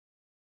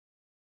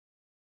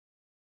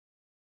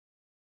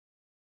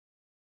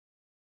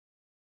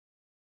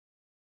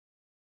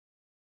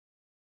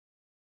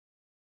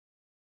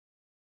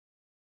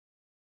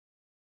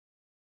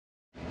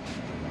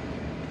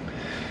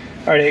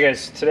Alright, hey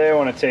guys, today I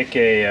want to take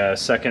a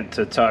second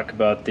to talk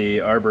about the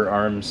Arbor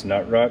Arms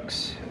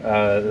Nutrucks.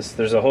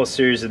 There's a whole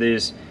series of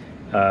these,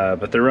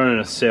 but they're running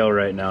a sale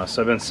right now,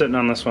 so I've been sitting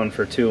on this one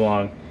for too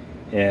long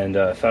and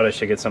thought I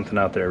should get something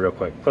out there real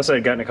quick. Plus I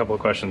had gotten a couple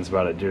of questions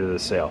about it due to the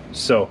sale.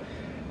 So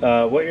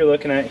what you're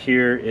looking at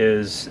here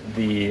is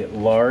the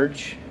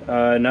large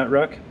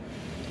Nutruck.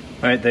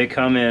 Alright, they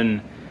come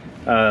in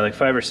like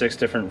 5 or 6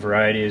 different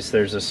varieties.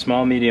 There's a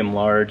small, medium,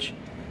 large,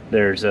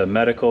 there's a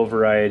medical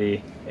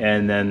variety,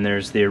 and then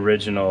there's the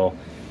original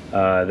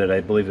that I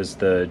believe is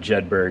the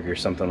Jedburgh or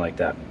something like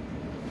that.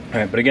 All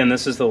right, but again,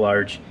 this is the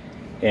large,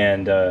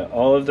 and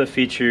all of the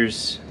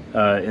features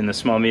in the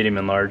small, medium,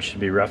 and large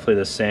should be roughly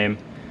the same.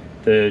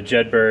 The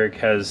Jedburgh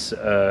has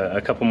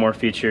a couple more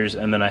features,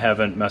 and then I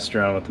haven't messed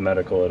around with the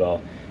medical at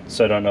all,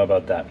 so I don't know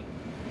about that.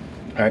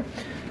 All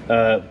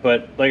right,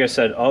 but like I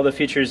said, all the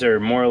features are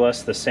more or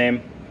less the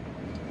same,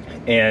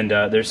 and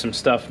there's some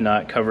stuff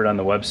not covered on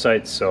the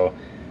website, so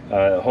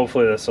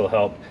hopefully this will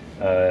help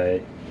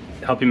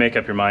you make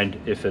up your mind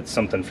if it's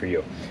something for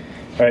you.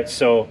 All right,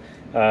 so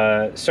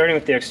starting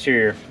with the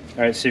exterior.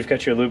 All right, so you've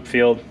got your loop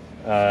field.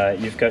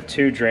 You've got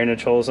 2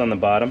 drainage holes on the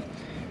bottom,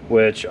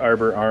 which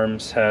Arbor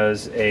Arms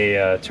has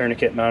a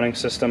tourniquet mounting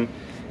system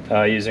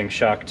using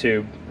shock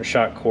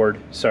cord,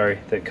 sorry,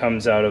 that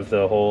comes out of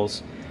the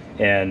holes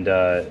and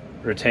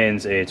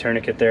retains a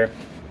tourniquet there.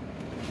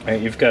 All right,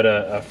 you've got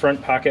a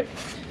front pocket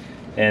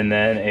and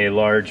then a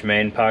large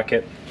main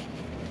pocket.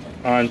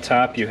 On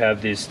top you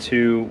have these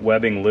 2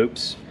 webbing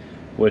loops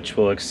which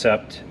will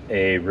accept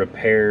a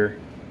repair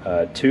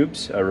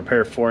tubes,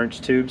 repair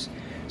 4-inch tubes,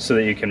 so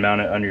that you can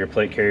mount it under your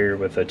plate carrier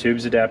with a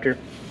tubes adapter.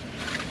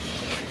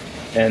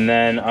 And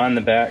then on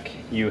the back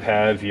you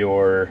have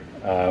your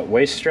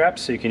waist strap,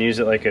 so you can use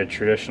it like a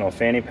traditional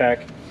fanny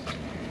pack.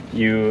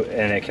 And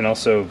it can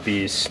also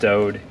be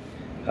stowed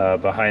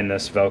behind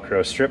this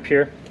Velcro strip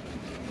here.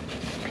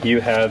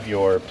 You have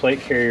your plate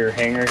carrier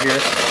hanger here,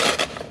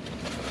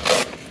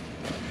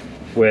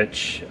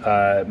 which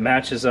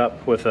matches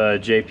up with a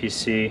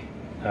JPC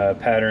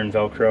pattern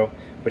Velcro,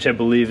 which I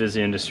believe is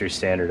the industry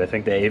standard. I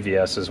think the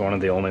AVS is one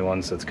of the only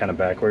ones that's kind of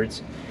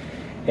backwards.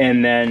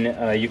 And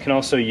then you can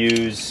also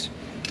use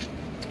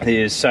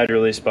these side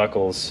release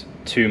buckles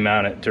to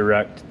mount it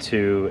direct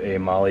to a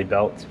MOLLE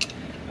belt,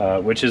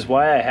 which is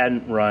why I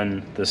hadn't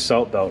run the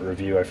salt belt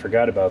review. I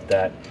forgot about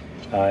that.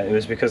 It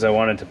was because I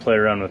wanted to play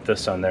around with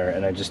this on there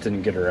and I just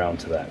didn't get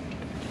around to that.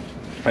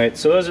 All right,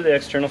 so those are the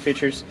external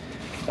features.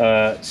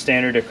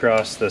 Standard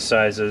across the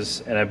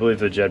sizes, and I believe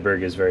the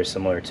Jedburgh is very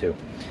similar too.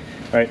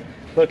 All right,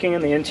 looking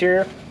in the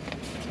interior,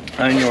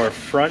 on your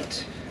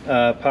front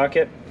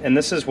pocket, and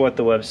this is what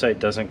the website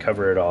doesn't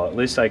cover at all. At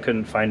least I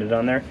couldn't find it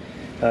on there.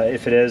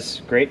 If it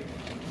is, great.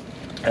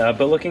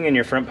 But looking in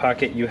your front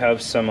pocket, you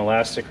have some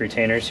elastic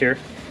retainers here.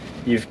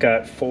 You've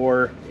got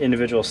 4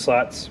 individual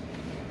slots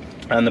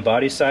on the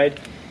body side,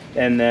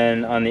 and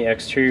then on the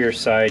exterior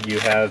side you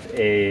have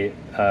a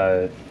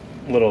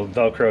little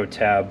Velcro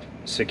tab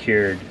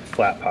secured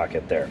flat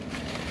pocket there.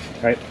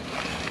 All right.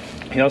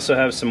 You also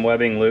have some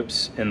webbing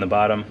loops in the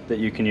bottom that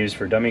you can use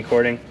for dummy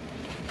cording,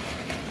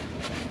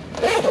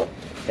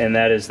 and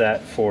that is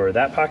that for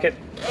that pocket.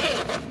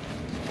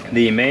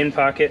 The main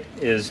pocket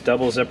is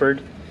double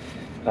zippered,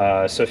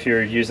 so if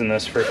you're using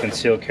this for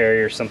concealed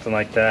carry or something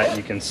like that,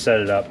 you can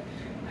set it up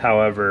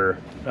however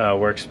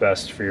works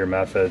best for your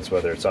methods,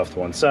 whether it's off to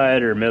one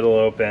side or middle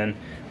open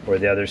or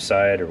the other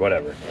side or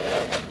whatever.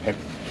 Okay.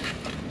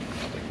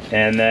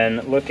 And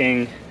then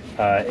looking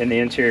in the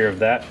interior of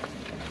that,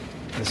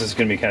 this is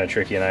going to be kind of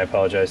tricky and I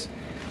apologize.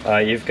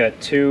 You've got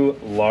 2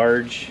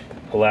 large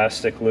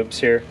elastic loops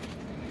here,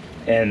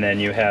 and then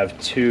you have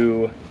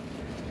 2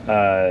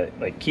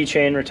 like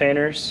keychain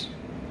retainers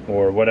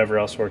or whatever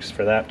else works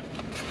for that.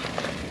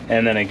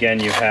 And then again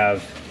you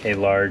have a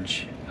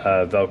large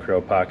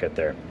Velcro pocket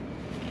there.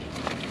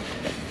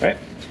 All right,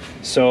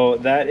 so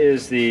that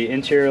is the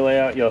interior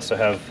layout. You also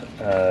have,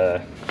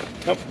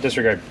 nope,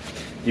 disregard.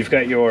 You've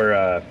got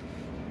your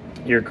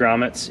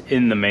grommets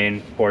in the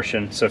main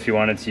portion, so if you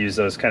wanted to use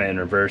those kind of in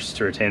reverse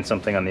to retain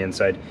something on the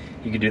inside,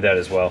 you could do that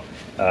as well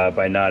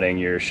by knotting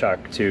your shock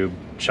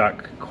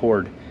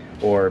cord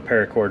or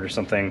paracord or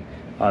something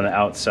on the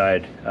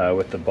outside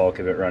with the bulk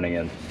of it running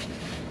in.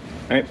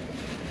 All right.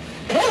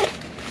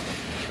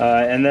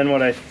 And then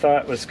what I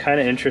thought was kind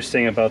of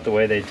interesting about the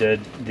way they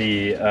did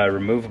the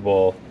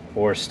removable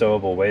or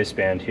stowable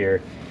waistband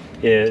here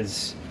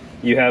is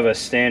you have a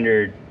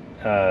standard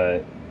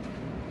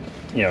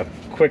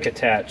quick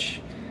attach.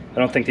 I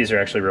don't think these are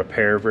actually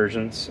repair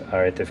versions. All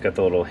right, they've got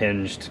the little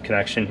hinged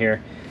connection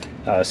here.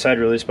 Side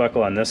release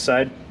buckle on this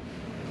side,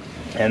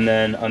 and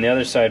then on the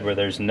other side where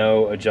there's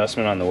no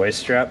adjustment on the waist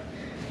strap,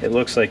 it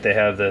looks like they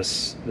have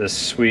this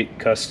sweet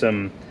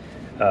custom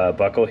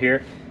buckle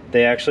here.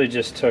 They actually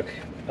just took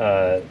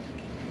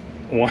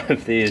one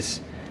of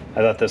these,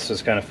 I thought this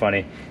was kind of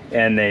funny,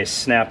 and they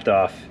snapped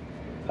off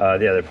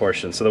the other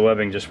portion, so the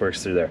webbing just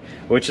works through there,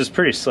 which is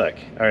pretty slick.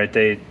 All right,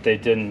 they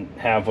didn't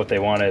have what they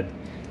wanted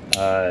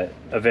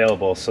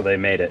available, so they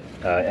made it,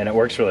 and it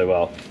works really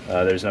well.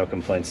 There's no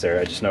complaints there.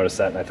 I just noticed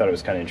that, and I thought it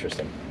was kind of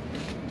interesting.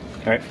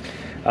 All right,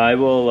 I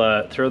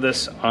will throw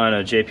this on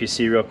a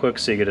JPC real quick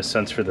so you get a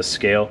sense for the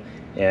scale,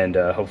 and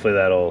hopefully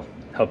that'll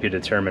help you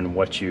determine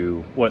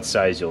what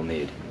size you'll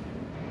need.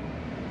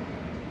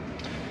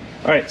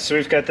 All right, so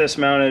we've got this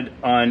mounted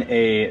on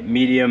a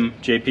medium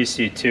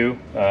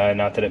JPC2,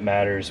 not that it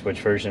matters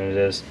which version it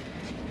is.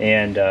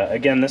 And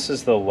again, this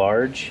is the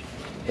large,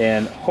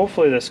 and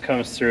hopefully this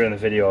comes through in the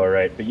video all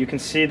right, but you can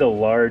see the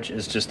large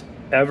is just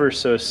ever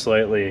so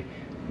slightly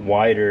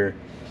wider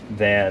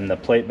than the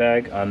plate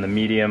bag on the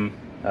medium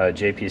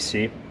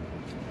JPC.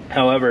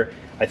 However,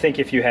 I think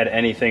if you had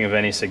anything of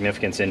any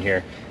significance in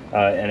here,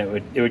 and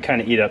it would kind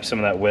of eat up some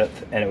of that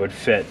width, and it would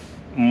fit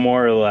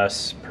more or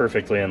less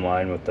perfectly in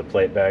line with the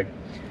plate bag.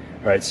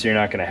 All right, so you're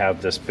not going to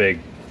have this big,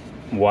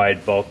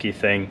 wide, bulky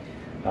thing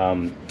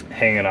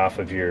hanging off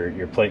of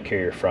your plate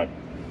carrier front.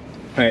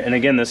 All right, and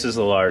again, this is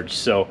a large,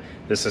 so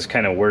this is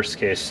kind of worst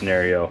case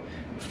scenario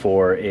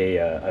for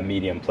a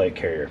medium plate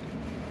carrier.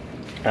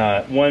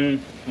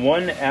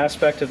 One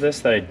aspect of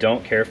this that I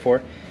don't care for,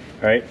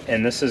 all right,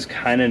 and this is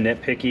kind of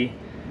nitpicky,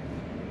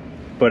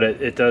 but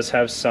it does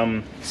have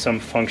some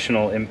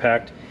functional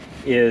impact,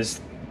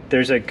 is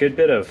there's a good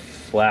bit of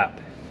flap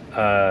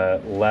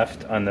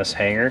left on this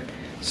hanger.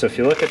 So if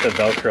you look at the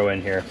Velcro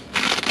in here,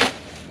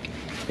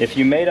 if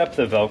you made up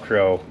the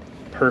Velcro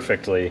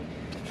perfectly,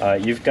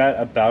 you've got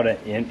about 1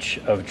 inch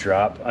of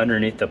drop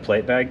underneath the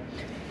plate bag.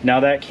 Now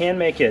that can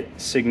make it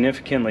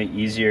significantly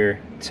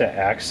easier to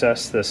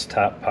access this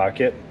top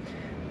pocket,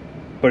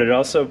 but it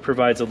also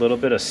provides a little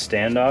bit of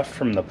standoff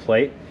from the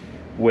plate,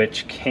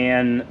 which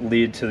can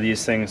lead to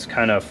these things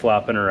kind of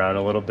flopping around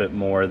a little bit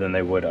more than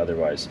they would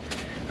otherwise.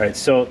 All right,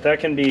 so that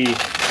can be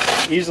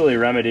easily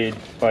remedied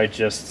by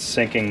just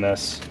sinking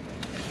this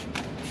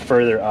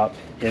further up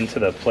into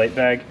the plate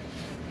bag,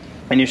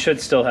 and you should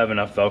still have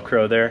enough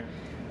Velcro there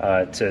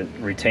to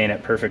retain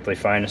it perfectly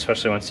fine,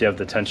 especially once you have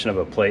the tension of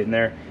a plate in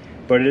there.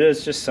 But it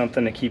is just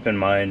something to keep in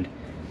mind,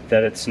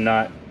 that it's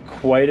not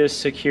quite as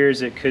secure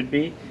as it could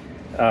be,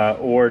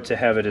 or to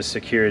have it as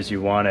secure as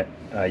you want it,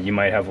 you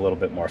might have a little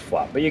bit more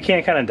flop. But you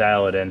can kind of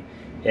dial it in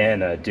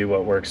and do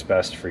what works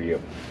best for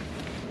you.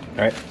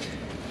 All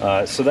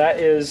right, so that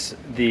is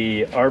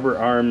the Arbor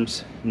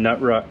Arms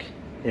Nutruck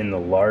in the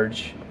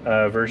large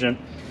version.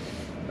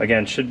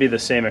 Again, should be the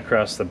same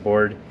across the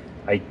board.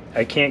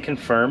 I can't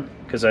confirm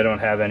because I don't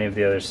have any of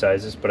the other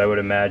sizes, but I would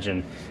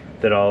imagine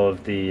that all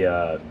of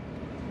the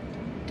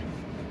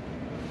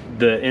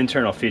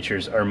internal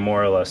features are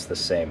more or less the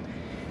same.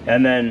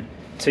 And then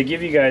to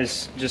give you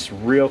guys just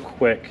real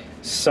quick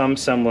some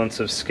semblance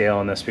of scale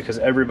on this, because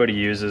everybody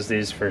uses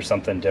these for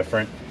something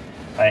different,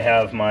 I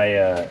have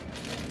my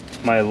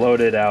my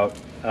loaded out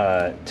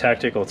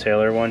tactical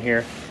tailor one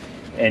here,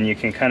 and you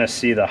can kind of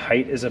see the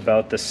height is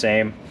about the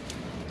same.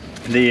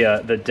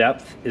 The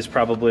depth is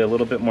probably a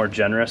little bit more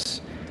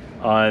generous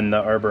on the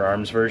Arbor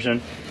Arms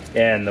version,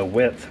 and the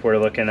width we're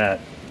looking at,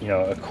 you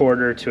know,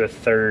 1/4 to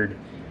 1/3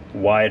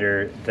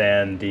 wider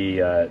than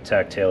the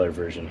Tac Tailor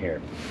version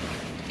here.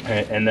 All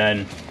right, and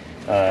then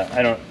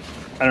I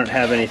don't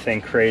have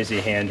anything crazy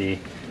handy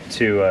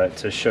to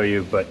show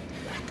you, but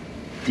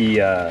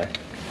the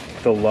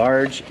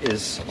large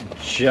is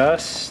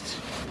just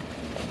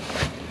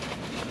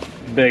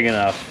big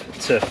enough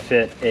to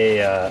fit a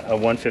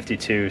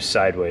 152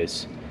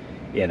 sideways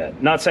in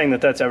it. Not saying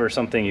that that's ever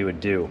something you would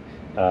do,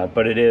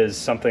 but it is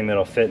something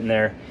that'll fit in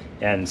there,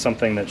 and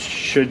something that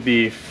should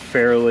be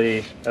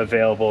fairly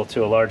available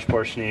to a large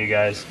portion of you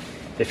guys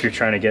if you're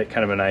trying to get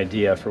kind of an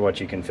idea for what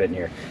you can fit in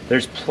here.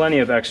 There's plenty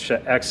of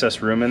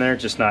excess room in there,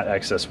 just not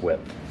excess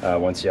width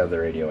once you have the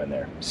radio in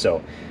there.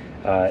 So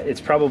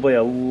it's probably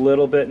a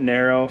little bit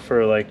narrow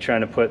for like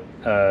trying to put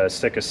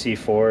stick a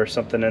C4 or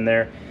something in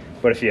there,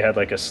 but if you had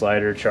like a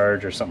slider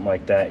charge or something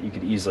like that, you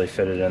could easily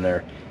fit it in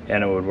there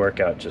and it would work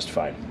out just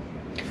fine.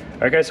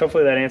 All right guys,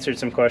 hopefully that answered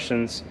some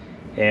questions,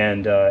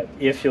 and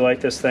if you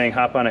like this thing,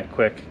 hop on it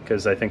quick,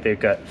 because I think they've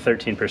got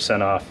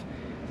 13% off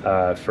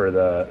for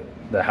the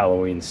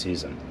Halloween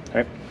season. All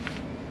right.